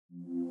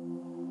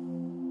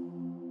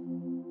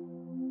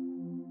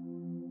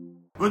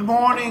Good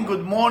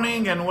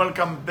morning, and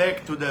welcome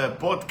back to the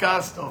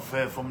podcast of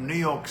from New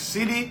York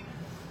City.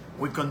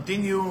 We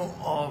continue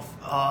of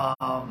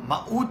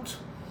Ma'ut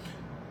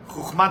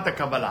Chuchmat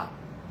Kabbalah.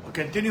 We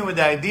continue with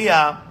the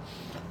idea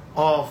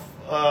of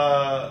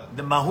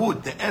the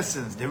Mahut, the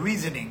essence, the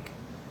reasoning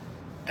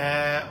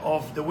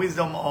of the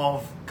wisdom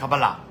of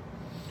Kabbalah.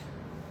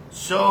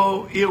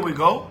 So here we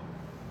go.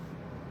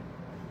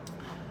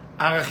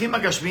 הערכים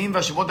הגשמיים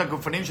והשמות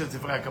הגופניים של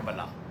ספרי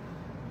הקבלה.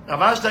 Rav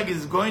Ashtag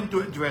is going to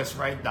address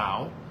right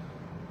now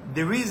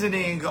the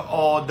reasoning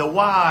or the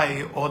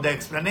why or the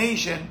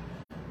explanation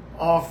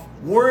of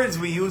words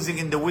we're using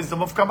in the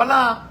wisdom of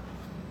Kabbalah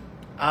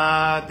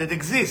that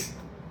exist,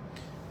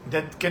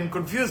 that can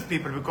confuse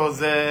people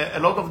because a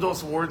lot of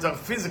those words are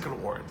physical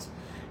words.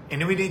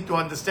 And we need to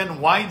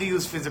understand why they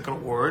use physical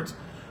words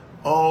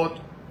or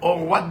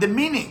what the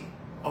meaning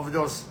of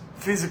those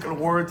physical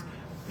words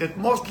that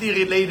mostly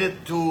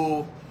related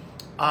to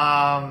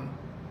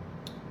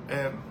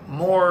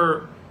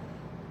more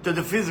to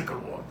the physical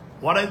world.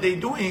 What are they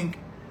doing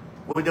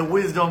with the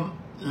wisdom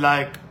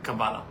like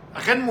Kabbalah?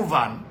 אכן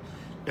מובן,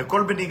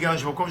 לכל בן היגיון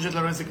שמקום שיש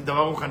לנו עסק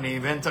דבר רוחני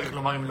ואין צריך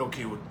לומר עם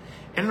אלוקיות.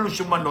 אין לנו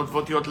שום מעלות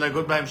ואותיות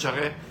להגות בהם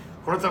שהרי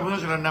כל הצרפתיות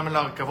שלנו אינם אלא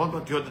הרכבות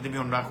ואותיות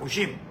הדמיון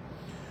והחושים.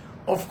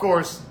 Of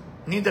course,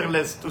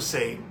 needless to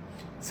say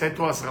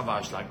to us Rav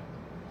Ashlag.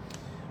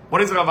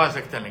 What is Rav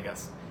Ashlag telling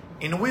us?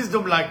 In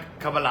wisdom like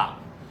Kabbalah,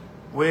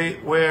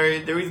 where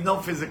there is no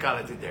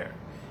physicality there,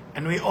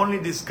 and we only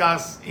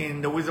discuss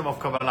in the wisdom of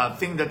Kabbalah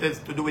things that has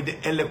to do with the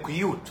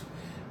elokiyut,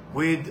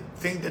 with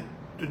things that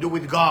to do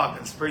with God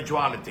and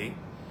spirituality,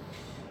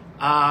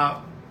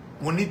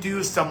 we need to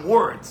use some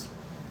words.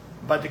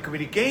 But the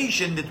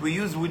communication that we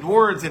use with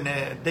words on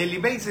a daily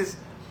basis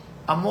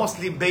are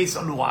mostly based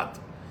on what?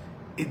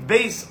 It's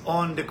based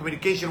on the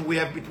communication we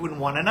have between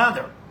one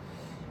another.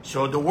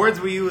 So the words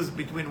we use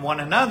between one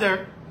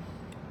another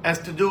has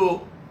to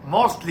do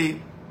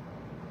mostly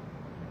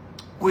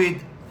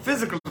with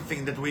physical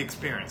thing that we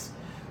experience.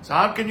 So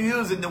how can you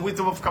use in the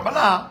wisdom of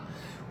Kabbalah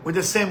with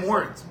the same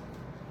words?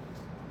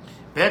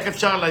 ואיך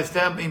אפשר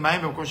להסתר עם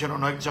מים במקום שלא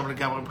נוהג שם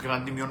לגמרי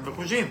מבחינת דמיון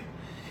וחושים?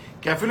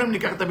 כי אפילו אם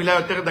ניקח את המילה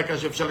יותר דקה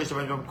שאפשר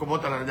להשתמש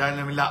במקומות על עדיין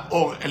למילה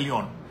אור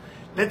עליון.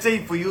 Let's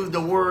say if we use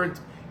the word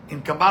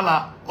in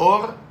Kabbalah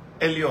אור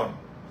עליון,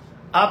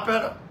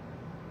 upper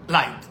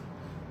light.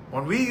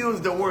 When we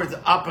use the word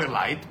upper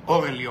light,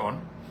 אור עליון,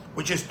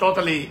 which is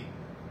totally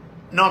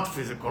not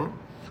physical,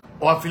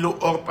 or אפילו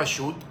אור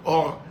פשוט,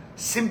 or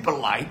simple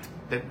light,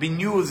 that been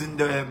used in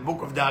the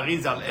book of the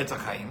Arizal, עץ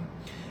החיים,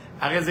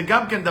 הרי זה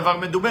גם כן דבר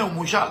מדומה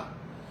ומושל.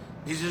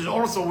 This is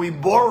also, we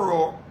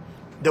borrow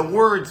the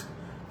words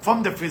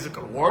from the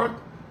physical world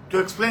to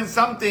explain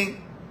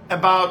something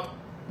about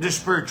the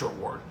spiritual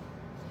world.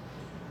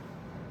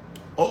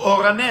 או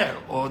אור הנר,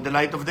 or the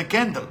light of the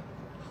candle,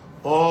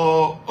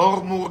 או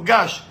אור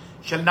מורגש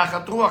של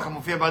נחת רוח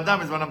המופיע באדם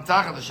בזמן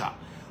המצאה חדשה,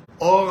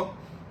 or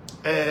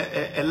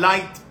a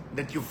light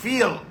that you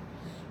feel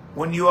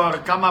when you are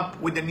come up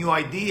with a new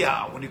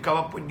idea, when you come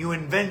up with new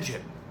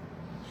invention,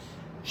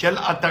 של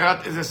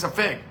התרת איזה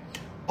ספק,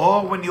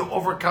 or when you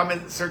overcome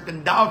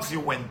certain doubts you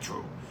went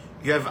through.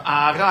 You have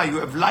ahara, you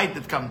have light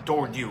that come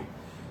toward you.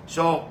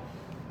 So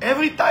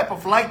every type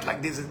of light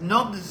like this is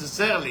not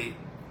necessarily,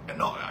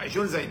 no, I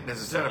shouldn't say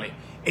necessarily,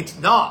 it's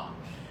not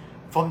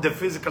from the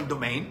physical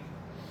domain.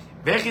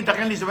 ואיך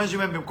ייתכן להשתמש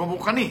בהם במקום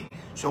רוחני?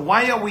 So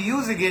why are we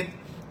using it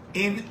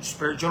in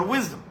spiritual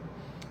wisdom?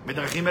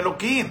 בדרכים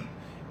אלוקיים,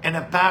 and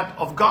a path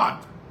of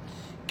God.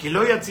 כי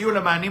לא יציעו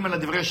למענים על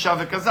הדברי שווא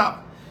וכזב.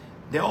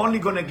 They're only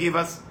going to give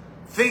us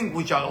things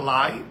which are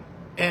lie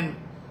and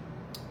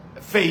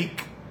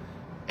fake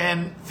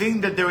and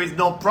things that there is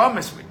no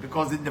promise with.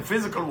 Because in the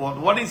physical world,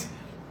 what is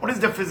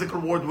the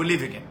physical world we're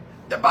living in?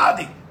 The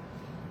body.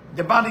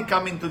 The body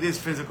come into this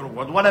physical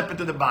world. What happened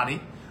to the body?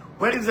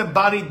 Where is the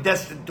body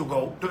destined to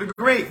go? To the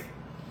grave.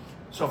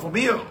 So for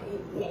me,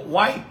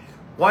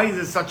 why is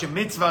it such a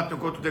mitzvah to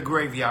go to the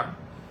graveyard,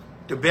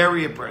 to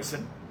bury a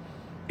person?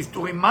 Is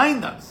to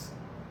remind us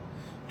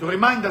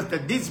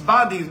that this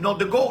body is not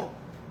the goal.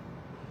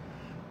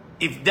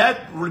 If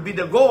that will be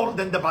the goal,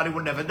 then the body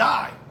will never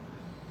die.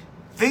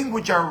 Things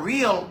which are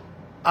real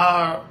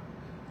are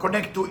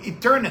connect to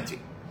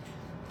eternity.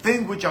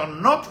 Things which are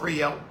not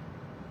real,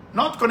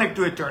 not connect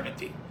to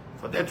eternity.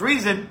 For that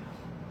reason,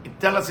 it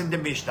tells us in the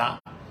Mishnah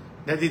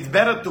that it's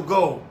better to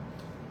go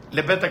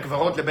לבית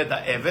הקברות, לבית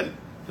האבל,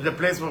 to the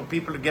place where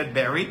people get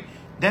buried,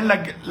 than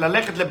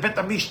ללכת לבית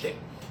המשתה,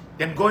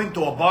 than going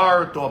to a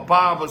bar, to a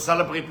pub, or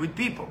celebrate with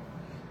people.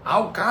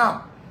 How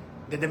come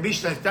that the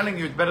Mishnah is telling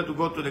you it's better to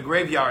go to the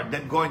graveyard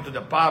than going to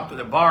the pub, to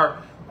the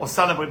bar, or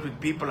celebrate with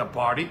people, a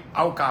party?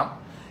 How come?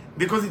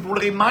 Because it will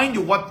remind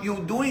you what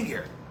you're doing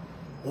here.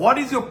 What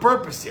is your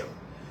purpose here?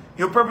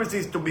 Your purpose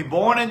is to be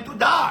born and to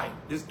die.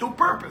 There's two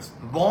purposes.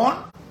 Born,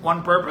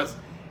 one purpose,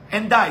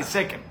 and die,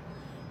 second.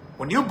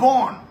 When you're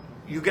born,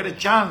 you get a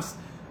chance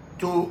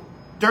to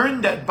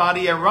turn that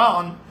body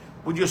around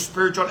with your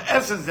spiritual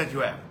essence that you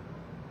have.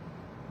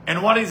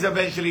 And what is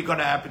eventually going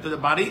to happen to the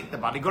body? The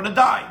body going to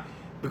die.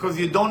 Because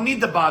you don't need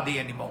the body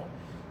anymore.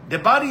 The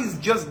body is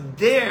just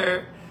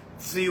there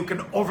so you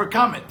can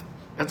overcome it.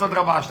 That's what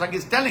Rav Ashlag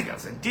is telling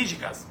us and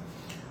teaching us.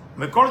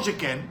 וכל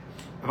שכן,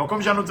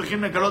 במקום שאנו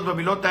צריכים לגלות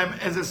במילות ההם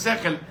איזה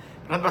שכל,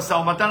 מבחינת משא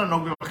ומתן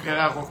לנהוג במחירי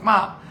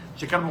החוכמה,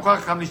 שכאן מוכרח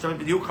חכם להשתמש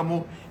בדיוק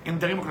חמור עם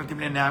דברים מוקלטים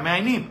לעיני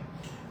המעיינים.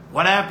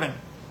 What happened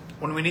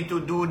when we need to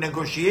do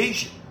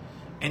negotiation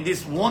in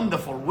this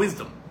wonderful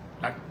wisdom,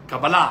 like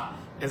Kabbalah,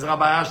 as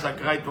Rabbi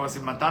Ashlag writes to us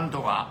in Matan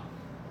Torah?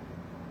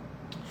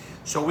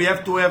 So we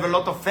have to have a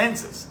lot of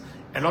fences,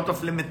 a lot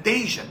of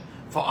limitation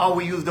for how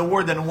we use the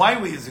word and why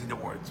we're using the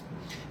words.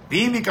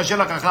 ואם יקשה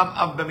לחכם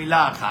אף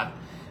במילה אחת,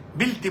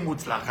 בלתי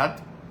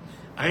מוצלחת,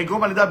 הרי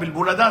יגרום על ידה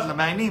בלבול הדעת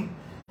למעיינים.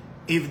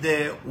 If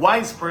the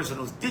wise person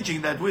who's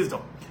teaching that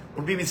wisdom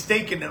will be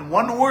mistaken in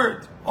one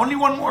word, only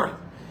one word,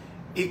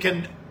 he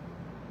can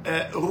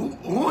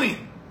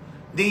ruin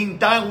the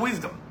entire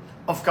wisdom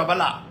of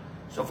Kabbalah.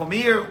 So from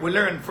here we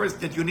learn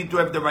first that you need to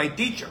have the right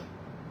teacher.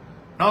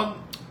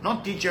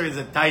 Not teacher is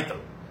a title.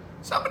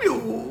 Somebody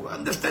who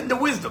understands the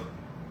wisdom.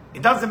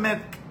 It doesn't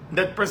make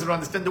that person who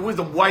understands the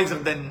wisdom wiser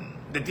than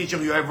the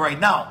teacher you have right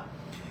now.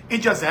 It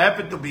just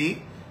happened to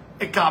be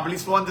a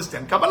Kabbalist who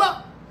understands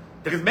Kabbalah.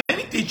 There is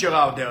many teachers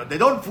out there. They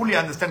don't fully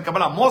understand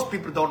Kabbalah. Most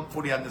people don't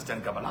fully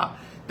understand Kabbalah.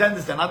 They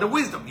understand other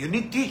wisdom. You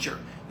need teacher.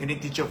 You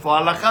need teacher for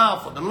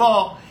halakha, for the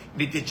law. You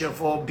need teacher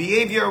for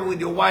behavior with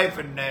your wife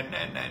and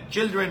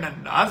children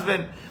and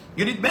husband.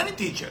 You need many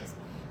teachers.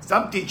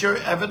 Some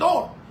teachers have it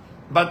all.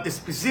 But the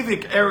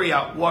specific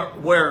area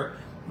where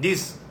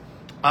this,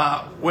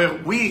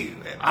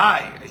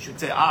 I should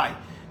say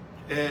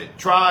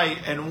try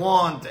and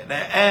want and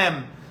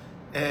am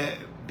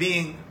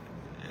being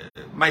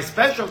my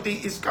specialty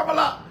is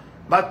Kabbalah,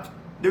 but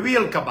the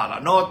real Kabbalah,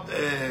 not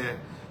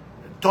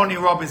Tony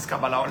Robbins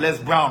Kabbalah or Les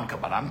Brown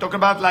Kabbalah. I'm talking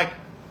about like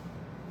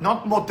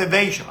not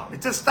motivational.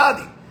 It's a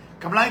study.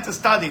 Kabbalah is a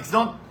study. It's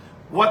not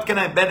what can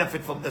I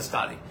benefit from the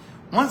study.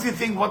 Once you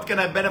think what can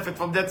I benefit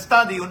from that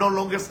study, you no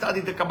longer study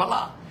the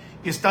Kabbalah.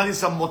 You study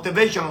some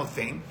motivational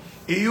thing.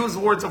 You use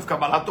words of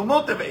Kabbalah to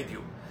motivate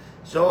you.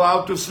 So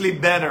how to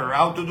sleep better,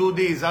 how to do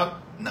this.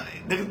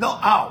 There is no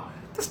how.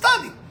 The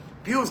study.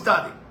 Pure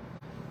study.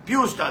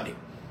 Pure study.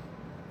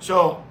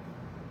 So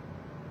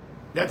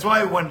that's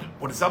why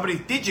when somebody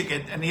is teaching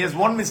it and he has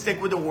one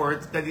mistake with the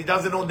words, that he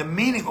doesn't know the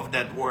meaning of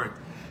that word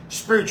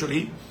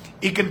spiritually,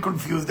 he can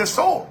confuse the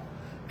soul.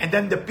 And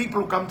then the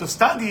people who come to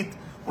study it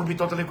will be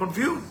totally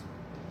confused.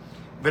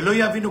 ולא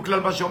יבינו כלל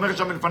מה שאומר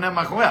שם לפניה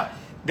מאחוריה.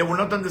 They will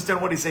not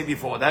understand what he say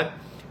before that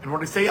and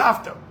what he say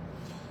after.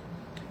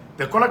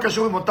 וכל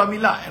הקשור עם אותה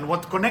מילה and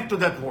what connect to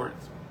that word.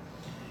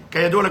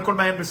 כידוע לכל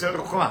מעיין בספר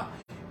חוכמה.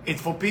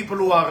 It's for people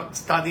who are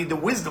studying the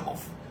wisdom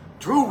of,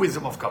 true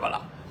wisdom of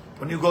Kabbalah.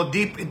 When you go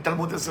deep in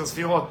Talmud Eser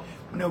Sfirot,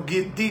 when you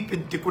get deep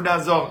in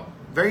Tikkunei Zohar,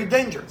 very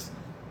dangerous.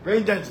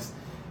 Very dangerous.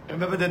 I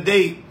remember the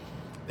day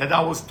that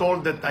I was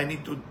told that I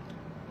need to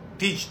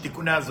teach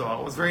Tikkunei Zohar.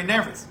 I was very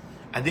nervous.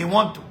 I didn't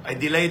want to. I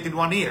delayed it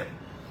 1 year.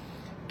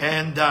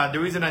 And the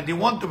reason I didn't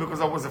want to,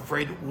 because I was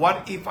afraid,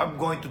 what if I'm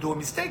going to do a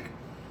mistake?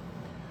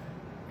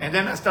 And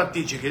then I started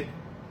teaching it.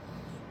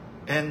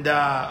 And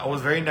I was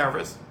very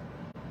nervous.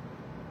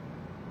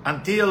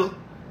 Until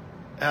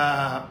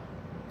a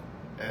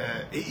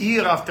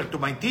year after to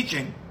my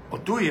teaching, or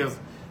 2 years,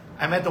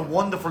 I met a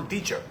wonderful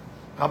teacher,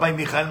 Rabbi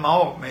Michael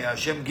Maor. May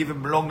Hashem give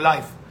him long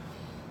life.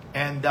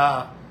 And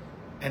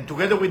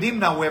together with him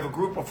now, we have a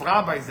group of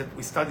rabbis that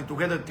we study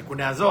together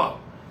Tikkunei Zohar.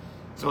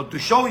 So to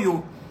show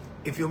you,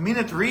 if you mean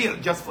it real,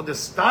 just for the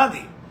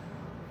study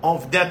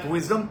of that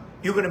wisdom,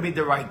 you're going to meet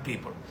the right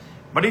people.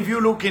 But if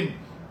you're looking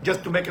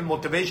just to make it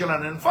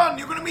motivational and fun,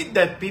 you're going to meet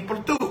that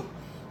people too.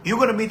 You're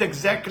going to meet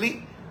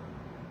exactly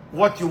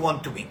what you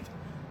want to meet.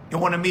 You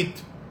want to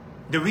meet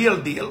the real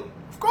deal.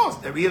 Of course,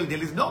 the real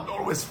deal is not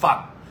always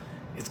fun.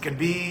 It can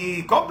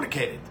be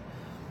complicated.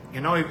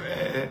 You know,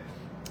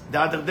 the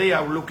other day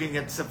I was looking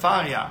at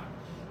Sefaria.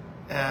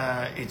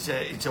 It's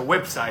a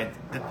website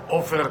that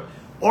offers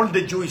all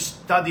the Jewish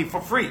study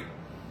for free.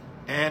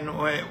 And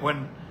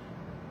when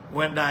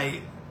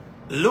I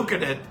look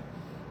at it,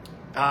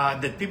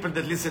 the people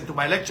that listen to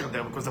my lecture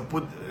there, because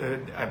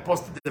I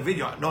posted the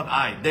video, not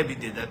I, Debbie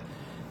did that.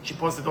 She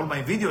posted all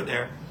my video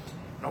there.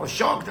 And I was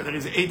shocked that there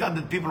is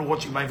 800 people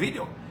watching my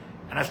video.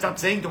 And I started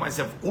saying to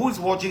myself, who's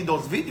watching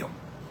those videos?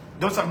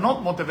 Those are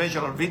not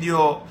motivational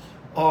video,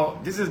 or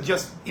this is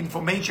just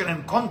information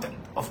and content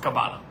of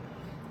Kabbalah.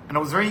 And I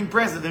was very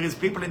impressed that there is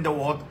people in the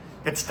world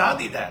that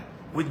study that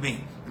with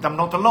me, that I'm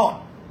not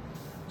alone.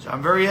 So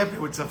I'm very happy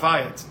with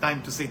Sapphire. It's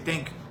time to say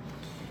thank you.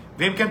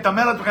 ואם כן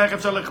תאמר לעצמך איך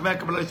אפשר לחכמי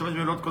הקבלה להשתמש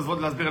במילות כוזבות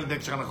ולהסביר על ידי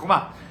הקשר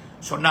לחוכמה.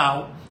 So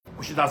now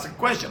we should ask a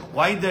question.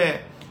 Why the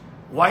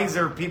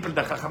wiser people,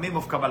 the Chachamim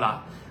of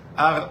Kabbalah,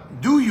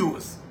 do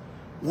use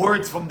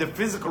words from the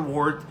physical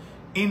world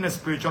in a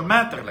spiritual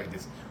matter like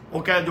this?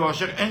 וכידוע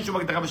אשר אין שום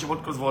הגדרה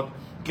בשמות כוזבות,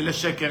 כי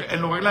לשקר אין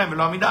לו רגליים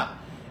ולא עמידה.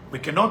 We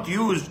cannot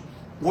use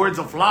words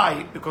of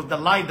lie because the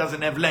lie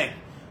doesn't have leg.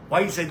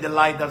 Why you say the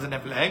lie doesn't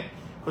have leg?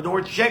 Because the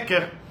word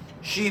sheker,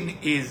 shin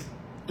is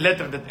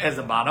letter that has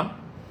a bottom,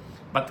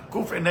 but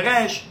kuf and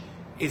resh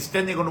is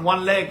standing on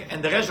one leg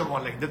and the resh on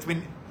one leg. That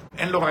means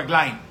אין לו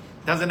רגליים,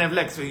 doesn't have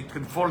legs, so it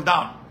can fall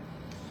down.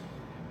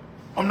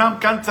 אמנם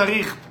כאן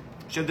צריך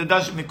שתדע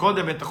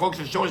מקודם את החוק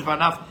של שורש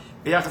וענף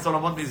ביחס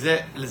עולמות מזה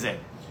לזה.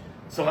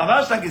 So Rav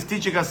Ashlag is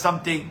teaching us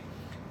something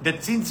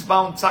that since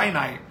Mount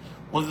Sinai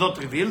was not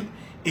revealed,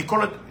 he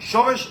called it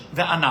שורש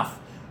וענף,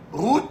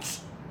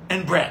 roots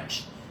and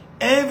branch.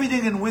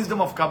 Everything in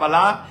wisdom of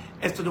Kabbalah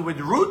has to do with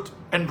root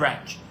and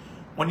branch.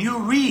 When you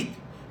read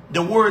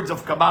the words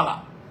of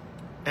Kabbalah,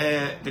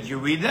 that you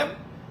read them,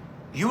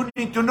 you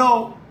need to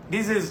know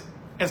this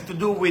has to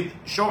do with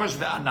shoresh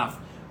ve'anaf,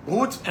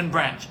 roots and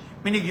branch.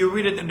 Meaning you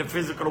read it in the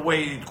physical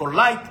way, it's called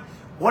light.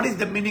 What is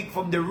the meaning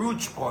from the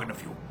roots point of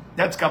view?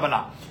 That's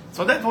Kabbalah.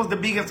 So that was the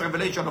biggest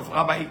revelation of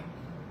Rabbi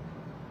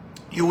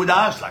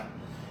Yehuda Ashlag.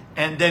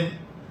 And then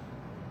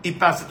he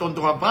passed it on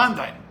to Rav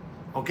Brandwein.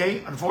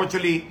 Okay?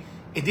 Unfortunately,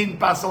 it didn't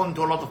pass on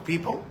to a lot of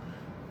people.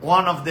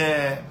 One of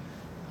the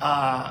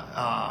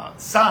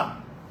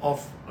son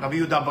of Rabbi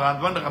Yehuda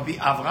Brandwein, Rabbi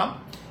Avram,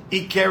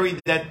 he carried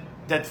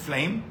that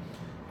flame.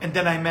 And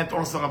then I met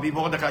also Rabbi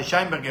Mordechai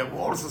Scheinberger, who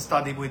also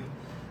studied with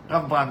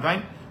Rav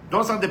Brandwein.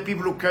 Those are the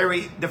people who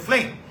carry the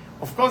flame.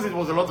 Of course, it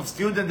was a lot of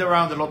students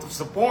around, a lot of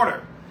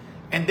supporter.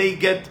 And they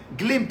get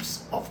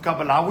glimpse of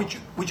Kabbalah,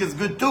 which is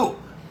good too.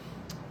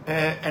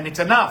 And it's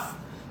enough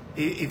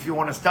if you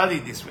want to study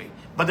it this way.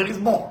 But there is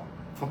more.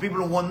 For people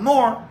who want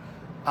more,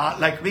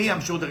 like me,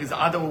 I'm sure there is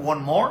other who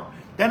want more.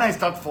 Then I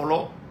start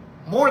follow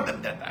more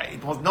than that.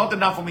 It was not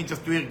enough for me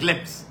just to hear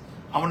glimpse.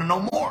 I want to know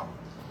more.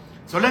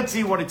 So let's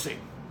see what it's saying.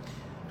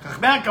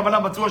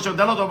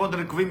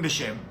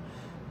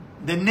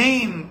 The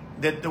name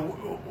that the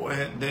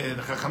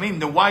Chachamim,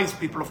 the wise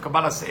people of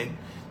Kabbalah said,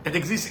 that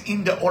exists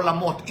in the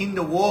Olamot, in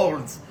the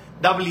worlds,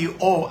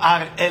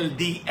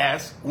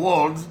 worlds,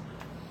 worlds,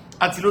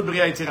 Atzilut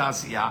Bria Yitzira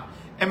Asiya,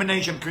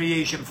 emanation,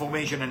 creation,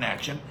 formation, and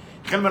action.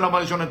 החל מעולם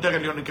הראשון יותר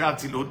עליון נקרא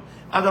אצילות,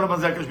 עד העולם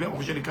הזה הקדוש ברוך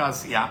הוא שנקרא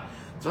עשייה.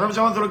 זאת אומרת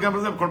שאמרנו לו גם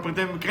בזה, בכל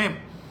פרטי ומקרים.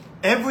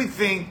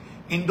 Everything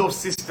in those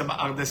systems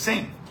are the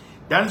same.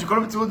 דהיינו שכל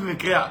המציאות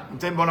ומקרה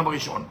נמצאים בעולם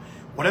הראשון.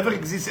 Whatever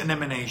exists in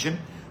emanation,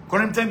 כל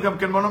נמצאים גם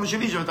כן בעולם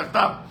השני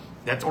שבתחתיו.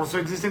 That also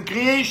exists in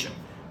creation,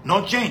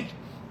 no change.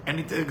 And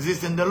it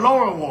exists in the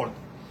lower world.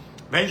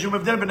 ואין שום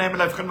הבדל ביניהם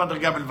אלא הבחן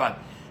מהדרגה בלבד.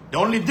 The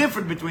only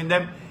difference between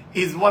them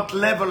is what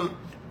level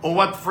or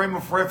what frame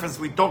of reference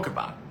we talk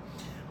about.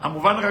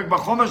 המובן רק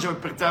בחומר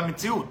שבפרטי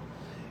המציאות.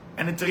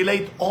 And it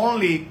relates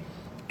only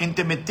in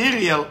the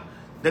material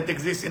that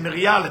exists in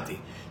reality.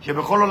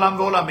 שבכל עולם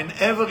ועולם, in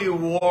every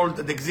world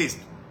that exists.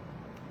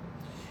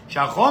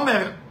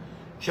 שהחומר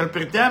של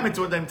פרטי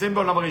המציאות הנמצאים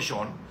בעולם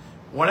הראשון,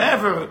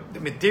 whatever the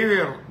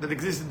material that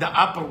exists in the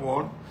upper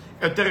world,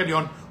 יותר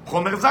עליון,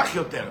 חומר זך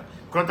יותר.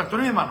 כל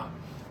התחתונים ממנו.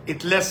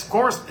 It less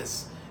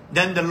coarseness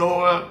than the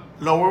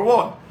lower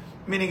world.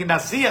 Meaning in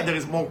Asiya there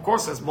is more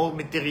coarseness, more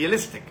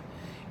materialistic.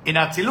 In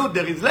Atzilut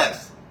there is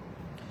less.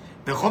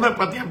 וחומר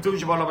פרטי המציאות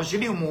שבעולם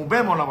השני הוא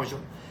מעובה מעולם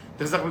הראשון.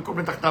 תחזק מקום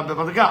מתחתיו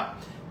בבדרגה.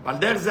 ועל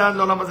דרך זה עד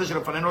לעולם הזה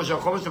שלפנינו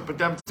שהחומר של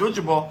פרטי המציאות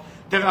שבו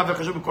יותר רב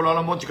וחשוב מכל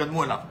העולמות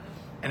שקדמו אליו.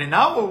 And in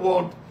our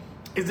world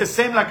it's the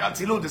same like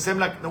Atzilut, the same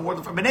like the world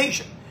of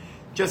emanation.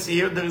 Just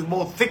here there is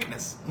more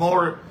thickness,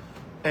 more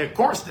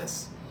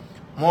coarseness,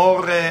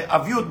 more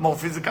aviyut, more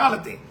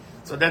physicality.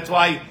 So that's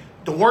why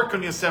to work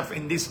on yourself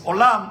in this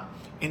olam,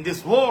 in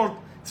this world,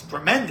 is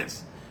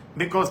tremendous.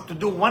 Because to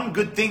do one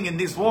good thing in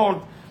this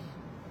world,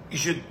 you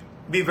should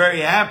be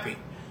very happy.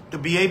 To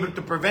be able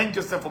to prevent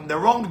yourself from the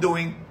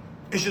wrongdoing,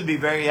 you should be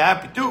very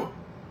happy too.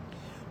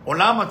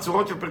 עולם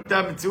הצורות של פרטי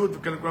המציאות,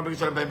 וכן כולם בגלל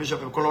שלהם בהם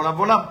בשביל כל עולם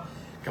ועולם.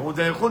 כמות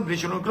זה איכות, בלי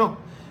שינוי כלום.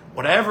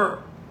 Whatever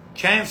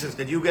chances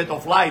that you get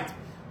of light,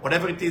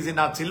 whatever it is in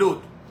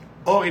Atzilut,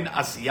 or in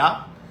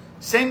Asiya,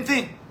 same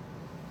thing.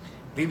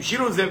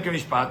 והמשילו את זה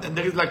כמשפט, and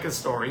there is like a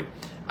story,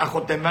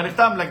 החותם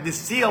והנחתם, like the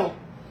seal,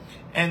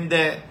 and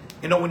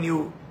you know when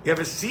you have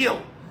a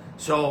seal,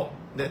 so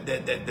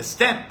the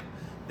stamp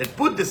that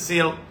put the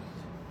seal,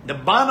 the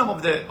bottom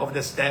of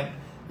the stamp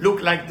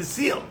look like the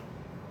seal.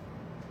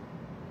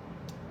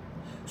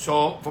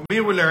 So from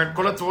here we learn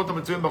כל הצורות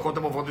המצויים בחותם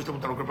המובאות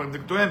ושלמות על כל פרק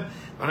דקתוהם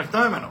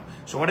והנחתם ממנו.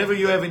 So whatever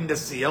you have in the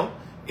seal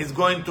is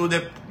going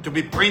to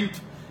be print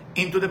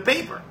into the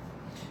paper.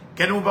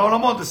 כן הוא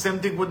בעולמות, the same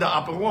thing with the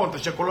upper world,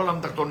 אשר כל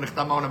עולם תחתון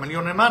נחתם העולם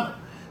עליון למעלה.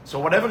 So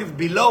whatever is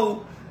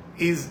below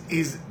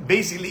is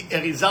basically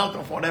a result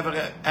of whatever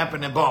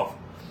happened above.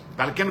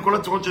 ועל כן כל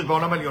הצורות שיש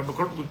בעולם העליון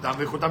בכל פרוטם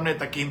ואיכותם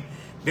נעתקים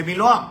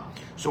במילואם.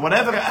 So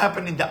whatever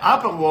happened in the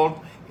upper world,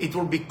 it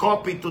will be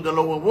copied to the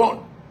lower world.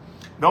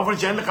 באופן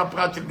שאין לך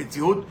פרט של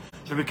מציאות,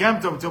 שבקרה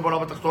המציאות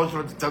בעולם התחתון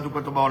שלא תמצא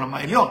דוגמתו בעולם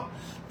העליון.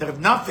 There is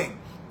nothing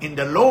in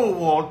the lower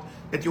world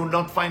that you will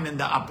not find in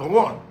the upper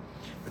world.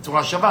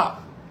 בצורה שווה.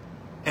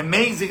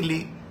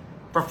 Amazingly,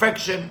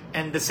 perfection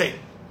and the same.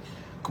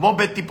 כמו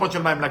בית טיפות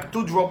של מים, like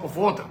 2 drops of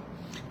water.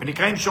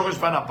 ונקראים שורש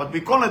וענף, but we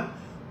call it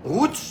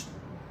roots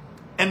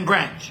and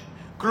branch.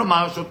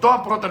 כלומר, שאותו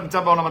הפרוט הנמצא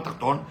בעולם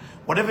התחתון,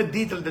 whatever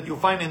detail that you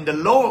find in the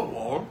lower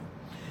world,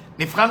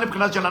 נבחן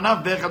לבחינת של ענף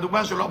בערך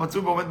הדוגמה שלו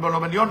המצוי ועומד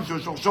בעולם עליון שהוא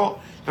שורשו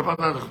של הפרט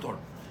התחתון.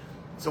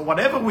 So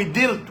whatever we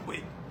dealt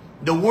with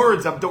the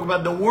words, I'm talking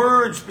about the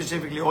words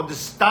specifically, or the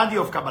study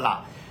of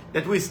Kabbalah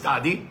that we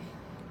study.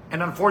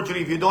 And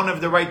unfortunately, if you don't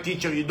have the right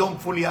teacher, you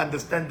don't fully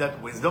understand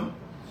that wisdom,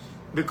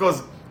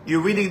 because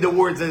you're reading the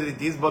words as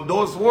it is, but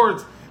those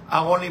words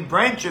are only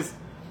branches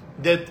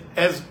that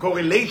has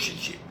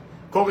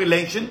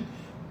correlation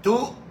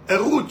to a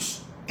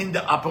roots in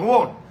the upper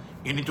world.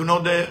 You need to know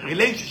the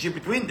relationship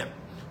between them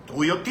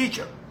through your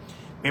teacher.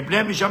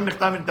 מפני משם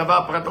נכתב ונטבע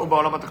הפרט ההוא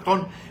בעולם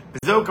התחתון,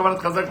 וזהו כוונת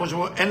חז"ל כמו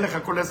שאומרו, אין לך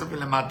כל עשב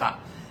מלמטה.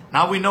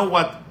 Now we know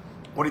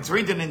what it's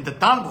written in the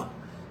Talmud.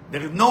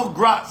 There is no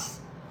grass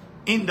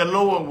in the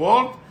lower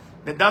world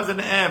that doesn't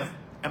have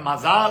a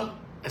mazal,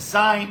 a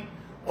sign,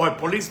 or a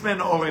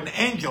policeman, or an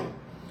angel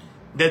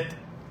that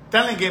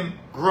telling him,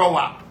 grow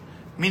up.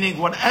 Meaning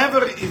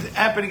whatever is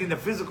happening in the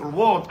physical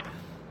world,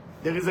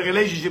 there is a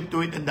relationship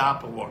to it in the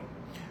upper world.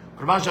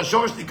 כלומר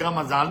שהשורש נקרא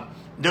מזל,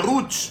 the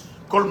roots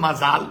called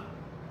מזל,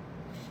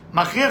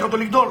 מכריח אותו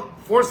לגדול,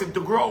 force it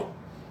to grow,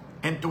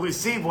 and to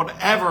receive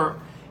whatever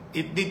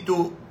it need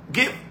to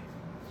give.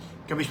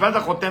 כמשפט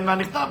החותם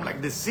והנכתב,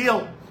 like the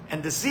seal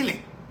and the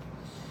sealing.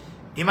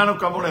 עמנו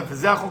כאמור להם,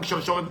 וזה החוק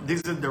של שורש,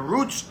 this is the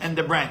roots and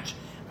the branch.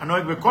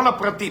 הנוהג בכל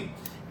הפרטים,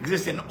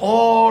 exist in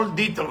all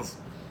details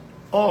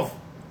of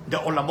the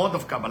עולמות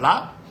of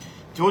Kabbalah,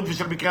 תיעוד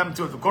ושל מקרי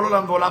המציאות, וכל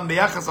עולם ועולם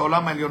ביחס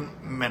העולם העליון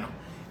ממנו.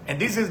 And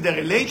this is the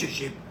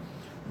relationship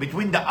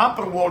between the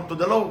upper world to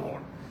the lower world.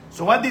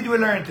 So what did we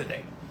learn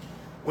today?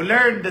 We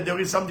learned that there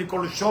is something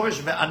called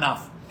shoresh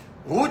ve'anaf,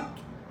 root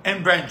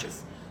and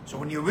branches. So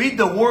when you read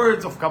the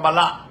words of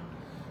Kabbalah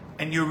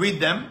and you read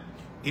them,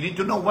 you need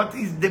to know what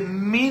is the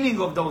meaning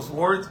of those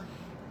words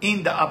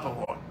in the upper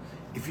world.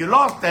 If you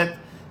lost that,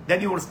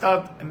 then you will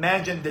start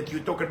imagine that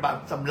you're talking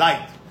about some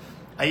light.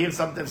 I hear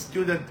sometimes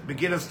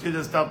beginner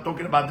students start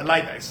talking about the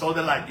light. I saw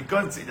the light. You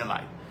can't see the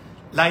light.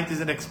 Light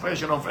is an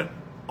expression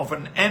of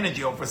an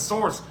energy, of a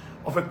source,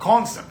 of a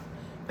concept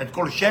that's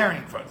called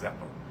sharing, for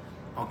example.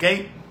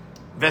 Okay?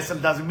 Vessel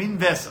doesn't mean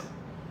vessel.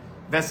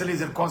 Vessel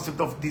is a concept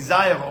of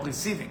desire or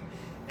receiving.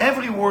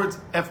 Every word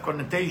has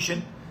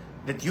connotation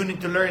that you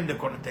need to learn the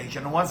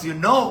connotation. And once you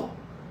know,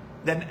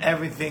 then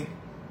everything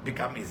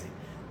becomes easy.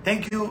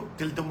 Thank you.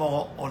 Till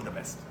tomorrow. All the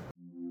best.